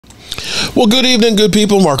Well, good evening, good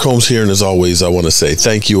people. Mark Holmes here, and as always, I want to say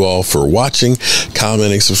thank you all for watching,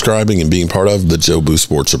 commenting, subscribing, and being part of the Joe Boo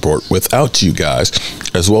Sports Report. Without you guys,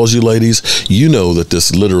 as well as you ladies, you know that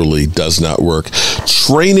this literally does not work.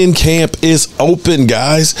 Training camp is open,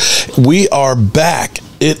 guys. We are back.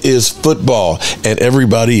 It is football, and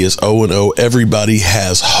everybody is 0-0. Everybody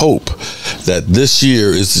has hope that this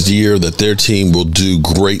year is the year that their team will do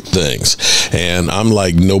great things. And I'm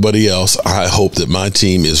like nobody else. I hope that my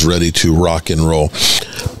team is ready to rock and roll.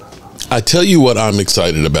 I tell you what I'm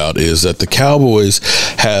excited about is that the Cowboys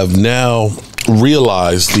have now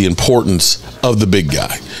realized the importance of the big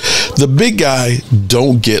guy. The big guy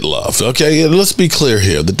don't get love. Okay, and let's be clear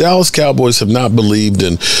here. The Dallas Cowboys have not believed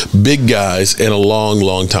in big guys in a long,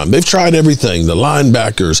 long time. They've tried everything, the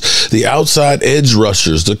linebackers, the outside edge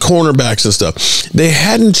rushers, the cornerbacks and stuff. They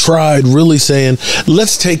hadn't tried really saying,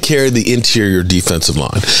 let's take care of the interior defensive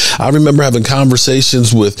line. I remember having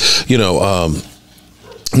conversations with,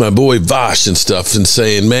 my boy Vosh and stuff, and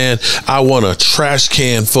saying, man, I want a trash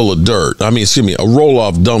can full of dirt. A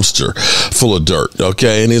roll-off dumpster full of dirt,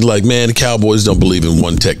 okay? And he's like, man, the Cowboys don't believe in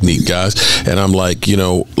one technique, guys. And I'm like,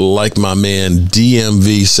 like my man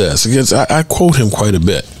DMV says, because I quote him quite a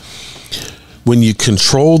bit. When you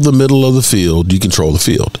control the middle of the field, you control the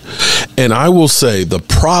field. And I will say the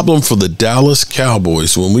problem for the Dallas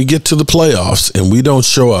Cowboys when we get to the playoffs and we don't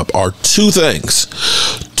show up are two things.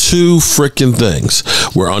 Two freaking things.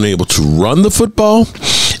 We're unable to run the football,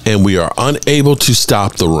 and we are unable to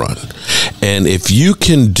stop the run. And if you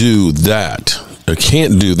can do that or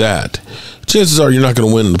can't do that, chances are you're not going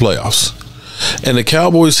to win in the playoffs. And the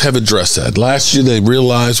Cowboys have addressed that. Last year, they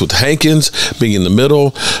realized with Hankins being in the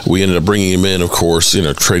middle, we ended up bringing him in, of course,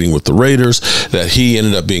 trading with the Raiders, that he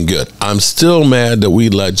ended up being good. I'm still mad that we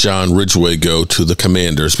let John Ridgeway go to the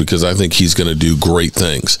Commanders because I think he's going to do great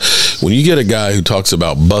things. When you get a guy who talks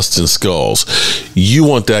about busting skulls, you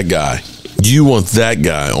want that guy. You want that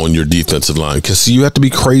guy on your defensive line because you have to be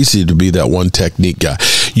crazy to be that one technique guy.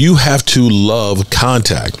 You have to love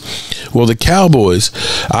contact. Well, the Cowboys,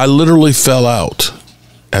 I literally fell out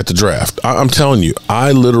at the draft. I'm telling you,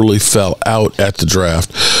 I literally fell out at the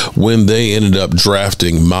draft when they ended up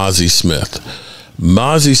drafting Mazi Smith.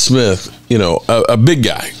 Mazi Smith, a big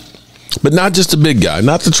guy. But not just a big guy,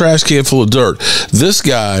 not the trash can full of dirt. This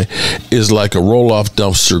guy is like a roll-off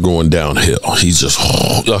dumpster going downhill. He's just,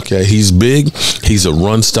 he's big. He's a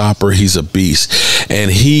run stopper. He's a beast.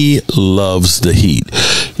 And he loves the heat.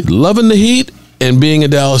 Loving the heat and being a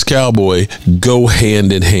Dallas Cowboy go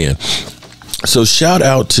hand in hand. So shout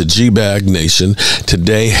out to G-Bag Nation.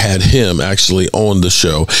 Today had him actually on the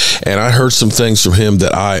show, and I heard some things from him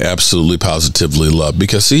that I absolutely positively love.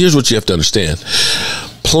 Because see, here's what you have to understand.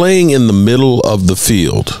 Playing in the middle of the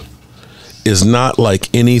field is not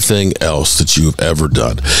like anything else that you've ever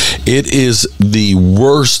done. It is the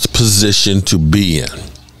worst position to be in.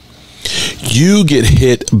 You get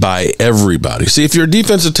hit by everybody. See, if you're a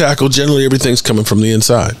defensive tackle, generally everything's coming from the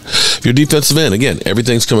inside. If you're a defensive end, again,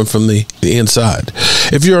 everything's coming from the inside.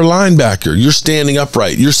 If you're a linebacker, you're standing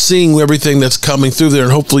upright. You're seeing everything that's coming through there,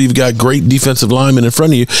 and hopefully you've got great defensive linemen in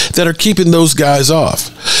front of you that are keeping those guys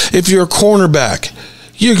off. If you're a cornerback,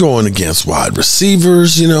 you're going against wide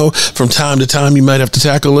receivers, from time to time you might have to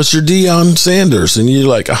tackle unless you're Deion Sanders, and you're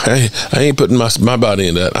like, I ain't putting my body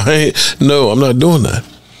in that. I'm not doing that.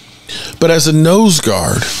 But as a nose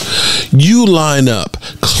guard, you line up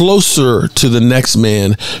closer to the next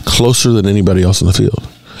man, closer than anybody else in the field.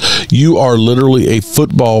 You are literally a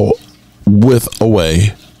football width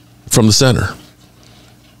away from the center.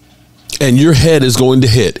 And your head is going to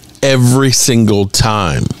hit every single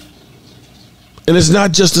time. And it's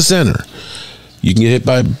not just the center. You can get hit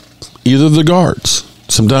by either of the guards.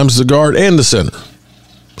 Sometimes the guard and the center.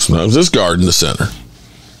 Sometimes this guard and the center.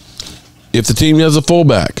 If the team has a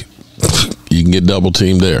fullback, you can get double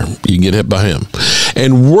teamed there. You can get hit by him.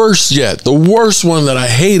 And worse yet, the worst one that I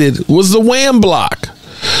hated was the wham block.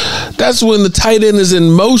 That's when the tight end is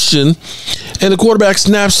in motion and the quarterback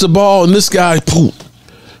snaps the ball and this guy,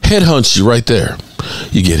 head hunts you right there.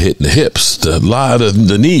 You get hit in the hips,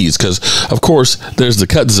 the knees, because, of course, there's the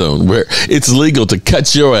cut zone where it's legal to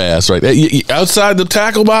cut your ass right there. Outside the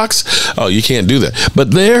tackle box, you can't do that.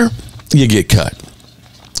 But there, you get cut.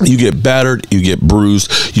 You get battered, you get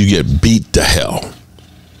bruised, you get beat to hell.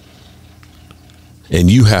 And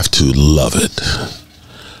you have to love it.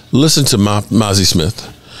 Listen to Mazi Smith,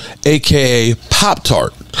 a.k.a.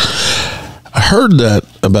 Pop-Tart. I heard that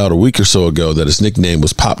about a week or so ago that his nickname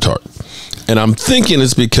was Pop-Tart. And I'm thinking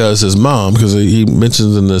it's because his mom, because he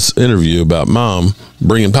mentions in this interview about mom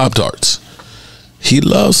bringing Pop-Tarts. He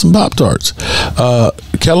loves some Pop-Tarts.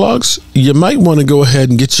 Kellogg's, you might want to go ahead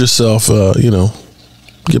and get yourself,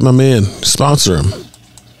 get my man, sponsor him.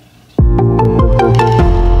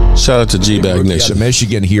 Shout out to G-Bag Nation.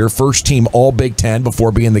 Michigan here, first team all Big Ten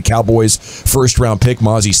before being the Cowboys' first-round pick.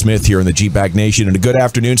 Mazi Smith here in the G-Bag Nation. And a good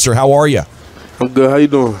afternoon, sir. How are you? I'm good. How you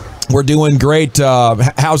doing? We're doing great.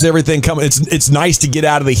 How's everything coming? It's nice to get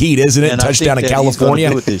out of the heat, isn't it? Touchdown in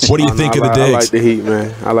California. What do you think of the digs? I like the heat,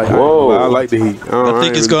 man. I like the heat. I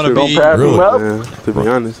think it's going to be really, man, to be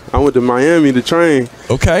honest. I went to Miami to train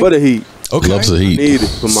for the heat. Okay. Loves the heat. I need it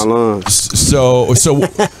for my lungs. So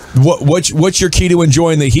what's your key to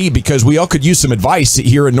enjoying the heat? Because we all could use some advice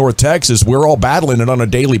here in North Texas. We're all battling it on a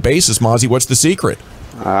daily basis. Mazi, what's the secret?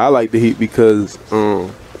 I like the heat because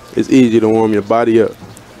it's easier to warm your body up.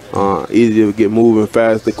 Easier to get moving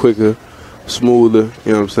faster, quicker, smoother.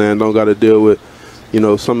 You know what I'm saying? Don't got to deal with,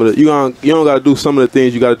 some of the you don't got to do some of the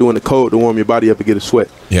things you got to do in the cold to warm your body up and get a sweat.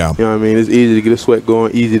 Yeah. You know what I mean? It's easy to get a sweat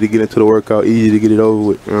going, easy to get into the workout, easy to get it over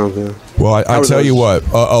with. You know what I'm saying? Well, I tell you what,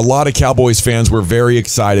 a lot of Cowboys fans were very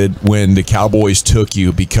excited when the Cowboys took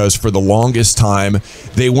you because for the longest time,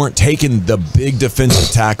 they weren't taking the big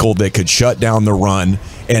defensive tackle that could shut down the run.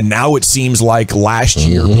 And now it seems like last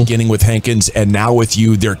year, beginning with Hankins, and now with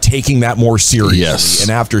you, they're taking that more seriously. Yes.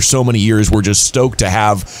 And after so many years, we're just stoked to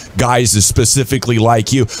have guys specifically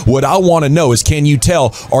like you. What I want to know is, can you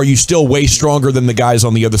tell, are you still way stronger than the guys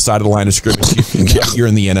on the other side of the line of scrimmage? You're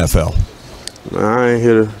in the NFL. I ain't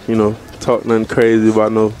here to, talk nothing crazy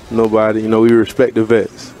about nobody. We respect the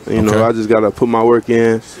vets. I just got to put my work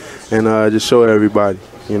in and just show everybody.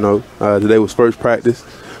 Today was first practice.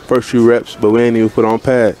 First few reps, but we ain't even put on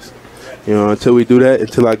pads. Until we do that,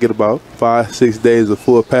 until I get about 5-6 days of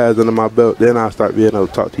full pads under my belt, then I'll start being able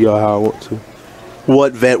to talk to y'all how I want to.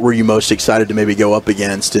 What vet were you most excited to maybe go up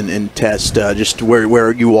against and test just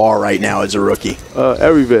where you are right now as a rookie?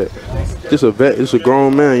 Every vet. Just a vet. Just a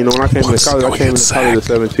grown man. When I came into college, at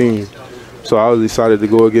 17. So I was excited to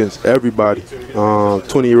go against everybody.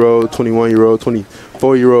 20-year-old, 21-year-old,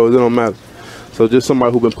 24-year-olds, it don't matter. So just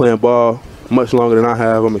somebody who's been playing ball much longer than I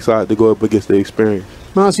have, I'm excited to go up against the experience.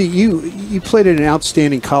 Mazi, you played at an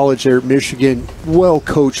outstanding college there at Michigan,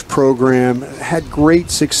 well-coached program, had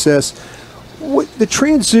great success. The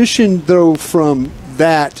transition, though, from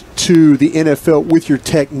that to the NFL with your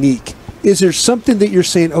technique, is there something that you're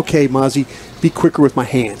saying, okay, Mazi, be quicker with my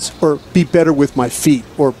hands or be better with my feet?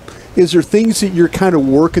 Or is there things that you're kind of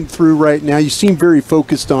working through right now? You seem very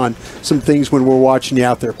focused on some things when we're watching you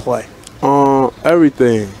out there play.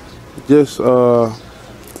 Everything. Just the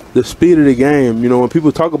speed of the game. When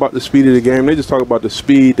people talk about the speed of the game, they just talk about the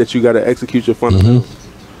speed that you got to execute your fundamentals.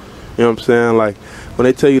 You know what I'm saying? Like, when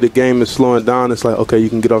they tell you the game is slowing down, it's like, okay, you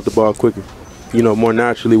can get off the ball quicker, more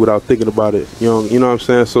naturally without thinking about it. You know what I'm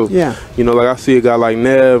saying? So, yeah. Like I see a guy like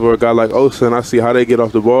Nev or a guy like Osa, and I see how they get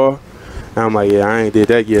off the ball, and I'm like, yeah, I ain't did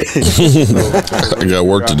that yet. So, I got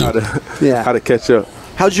work to do. How to catch up.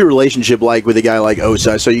 How's your relationship like with a guy like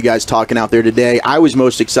Osa? I saw you guys talking out there today. I was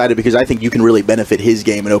most excited because I think you can really benefit his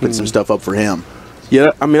game and open some stuff up for him.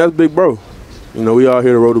 Yeah, I mean, that's big bro. We all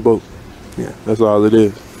here to row the boat. Yeah, that's all it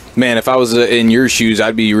is. Man, if I was in your shoes,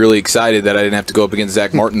 I'd be really excited that I didn't have to go up against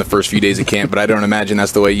Zack Martin the first few days of camp, but I don't imagine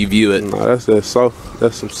that's the way you view it. No, that's that sauce.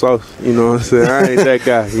 That's some sauce. You know what I'm saying? I ain't that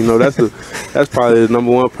guy. That's probably the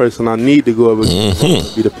number one person I need to go up against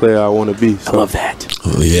to be the player I want to be. So. I love that.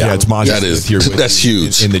 Yeah, it's Mazi. That's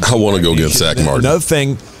huge. I want to go against Zack Martin. Another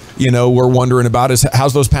thing, we're wondering about is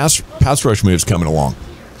how's those pass rush moves coming along?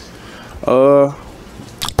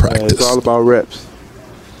 Practice. It's all about reps.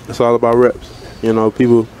 It's all about reps.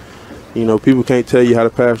 People can't tell you how to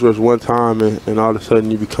pass rush one time and all of a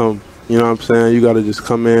sudden you become, you know what I'm saying? You got to just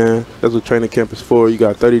come in. That's what training camp is for. You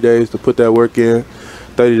got 30 days to put that work in,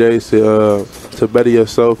 30 days to better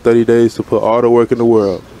yourself, 30 days to put all the work in the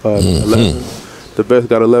world. 11. The best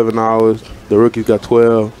got 11 hours. The rookies got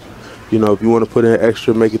 12. If you want to put in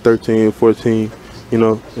extra, make it 13, 14.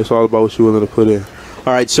 It's all about what you're willing to put in.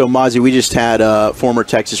 All right, so Mazi, we just had former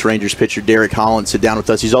Texas Rangers pitcher Derek Holland sit down with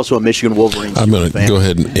us. He's also a Michigan Wolverines fan. I'm going to go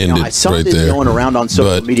ahead and end it I saw right this there. going around on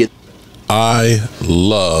social media. I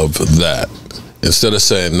love that. Instead of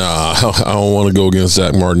saying, nah, I don't want to go against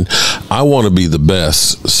Zack Martin, I want to be the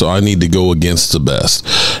best, so I need to go against the best.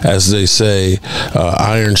 As they say,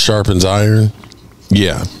 iron sharpens iron.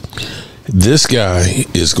 Yeah. This guy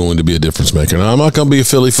is going to be a difference maker. Now, I'm not going to be a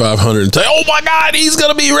Philly 500 and say, oh, my God, he's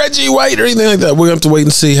going to be Reggie White or anything like that. We're going to have to wait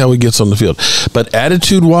and see how he gets on the field. But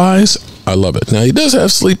attitude-wise, I love it. Now, he does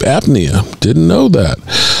have sleep apnea. Didn't know that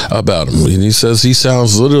about him. And he says he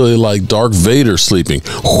sounds literally like Darth Vader sleeping.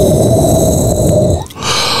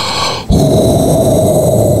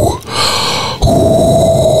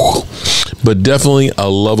 but definitely a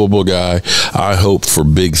lovable guy. I hope for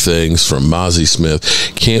big things from Mazi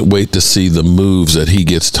Smith. Can't wait to see the moves that he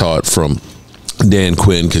gets taught from Dan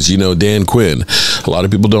Quinn, because you know Dan Quinn, a lot of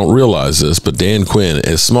people don't realize this, but Dan Quinn,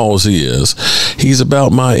 as small as he is, he's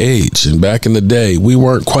about my age, and back in the day we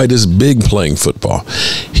weren't quite as big playing football.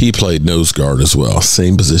 He played nose guard as well,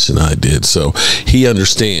 same position I did, so he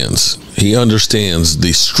understands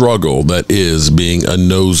the struggle that is being a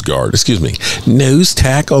nose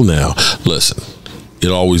tackle. Now listen,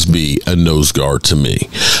 it'll always be a nose guard to me.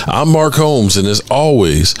 I'm Mark Holmes, and as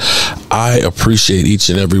always, I appreciate each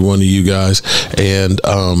and every one of you guys. And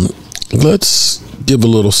let's give a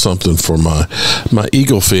little something for my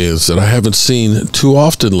Eagle fans that I haven't seen too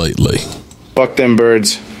often lately. Fuck them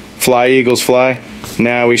birds. Fly, Eagles, fly.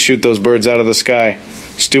 Now we shoot those birds out of the sky.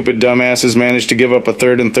 Stupid dumbasses managed to give up a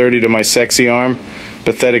 3rd and 30 to my sexy arm.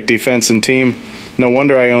 Pathetic defense and team. No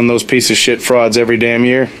wonder I own those piece of shit frauds every damn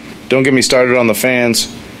year. Don't get me started on the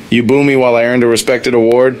fans. You boo me while I earned a respected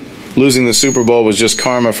award. Losing the Super Bowl was just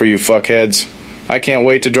karma for you fuckheads. I can't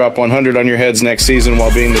wait to drop 100 on your heads next season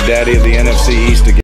while being the daddy of the NFC East again.